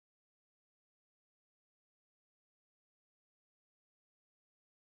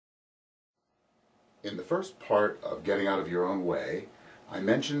In the first part of Getting Out of Your Own Way, I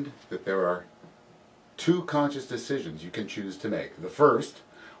mentioned that there are two conscious decisions you can choose to make. The first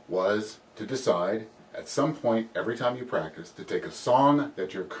was to decide at some point every time you practice to take a song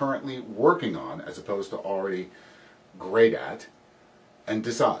that you're currently working on as opposed to already great at and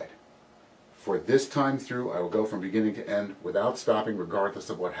decide, for this time through I will go from beginning to end without stopping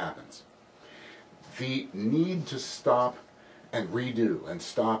regardless of what happens. The need to stop and redo and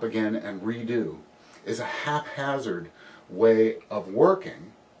stop again and redo is a haphazard way of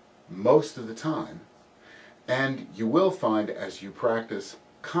working most of the time, and you will find as you practice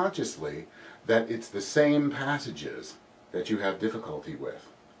consciously that it's the same passages that you have difficulty with,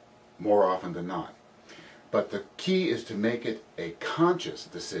 more often than not. But the key is to make it a conscious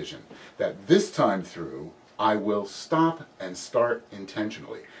decision that this time through I will stop and start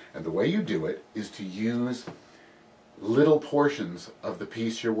intentionally. And the way you do it is to use little portions of the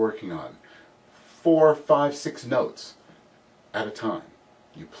piece you're working on, 4, 5, 6 notes at a time.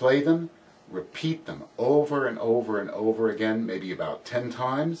 You play them, repeat them over and over and over again, maybe about 10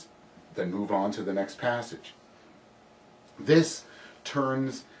 times, then move on to the next passage. This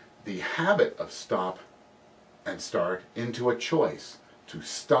turns the habit of stop and start into a choice to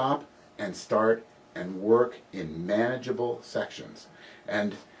stop and start and work in manageable sections.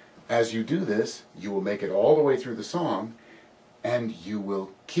 And as you do this, you will make it all the way through the song, and you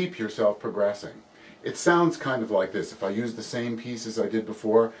will keep yourself progressing. It sounds kind of like this. If I use the same piece as I did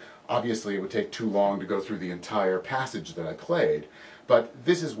before, obviously it would take too long to go through the entire passage that I played, but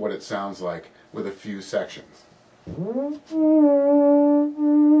this is what it sounds like with a few sections.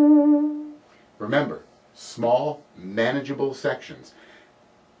 Remember, small, manageable sections.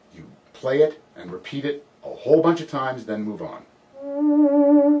 You play it and repeat it a whole bunch of times, then move on.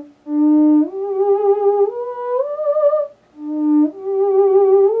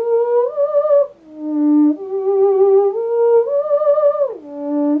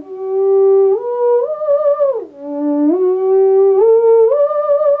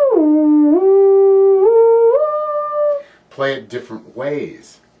 Play it different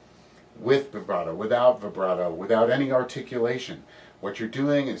ways, with vibrato, without any articulation. What you're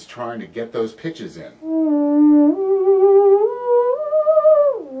doing is trying to get those pitches in.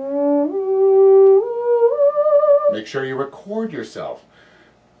 Make sure you record yourself,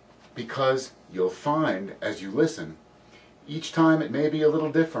 because you'll find as you listen, each time it may be a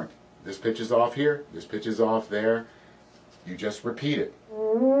little different. This pitch is off here, this pitch is off there. You just repeat it.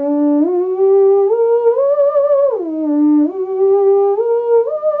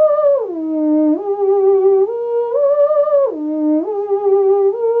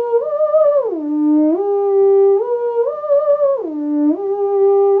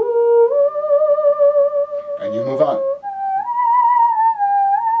 And you move on.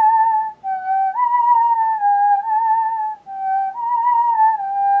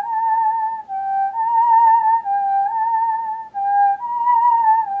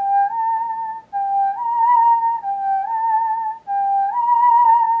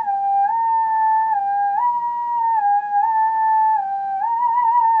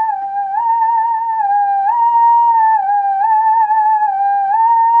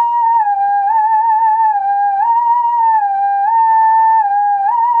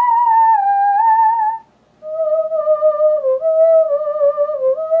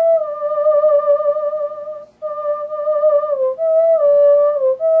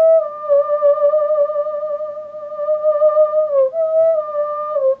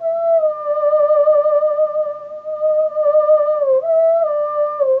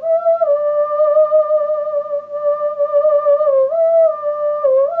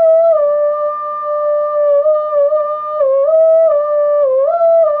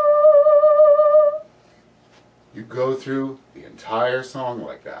 You go through the entire song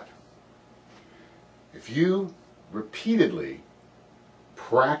like that. If you repeatedly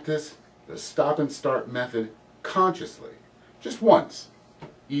practice the stop and start method consciously, just once,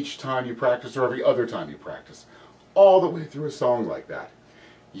 each time you practice or every other time you practice, all the way through a song like that,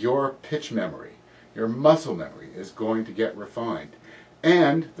 your pitch memory, your muscle memory is going to get refined.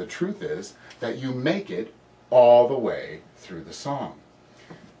 And the truth is that you make it all the way through the song.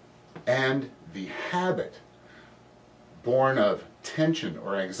 And the habit born of tension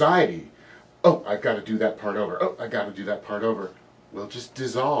or anxiety, oh, I've got to do that part over, oh, I've got to do that part over, will just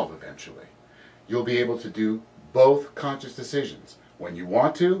dissolve eventually. You'll be able to do both conscious decisions. When you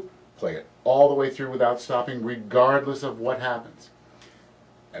want to, play it all the way through without stopping, regardless of what happens.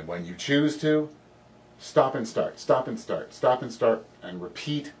 And when you choose to, stop and start, stop and start, stop and start, and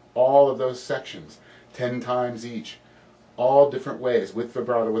repeat all of those sections 10 times each, all different ways, with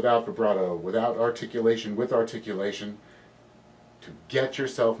vibrato, without articulation, with articulation, to get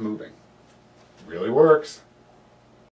yourself moving. Really works.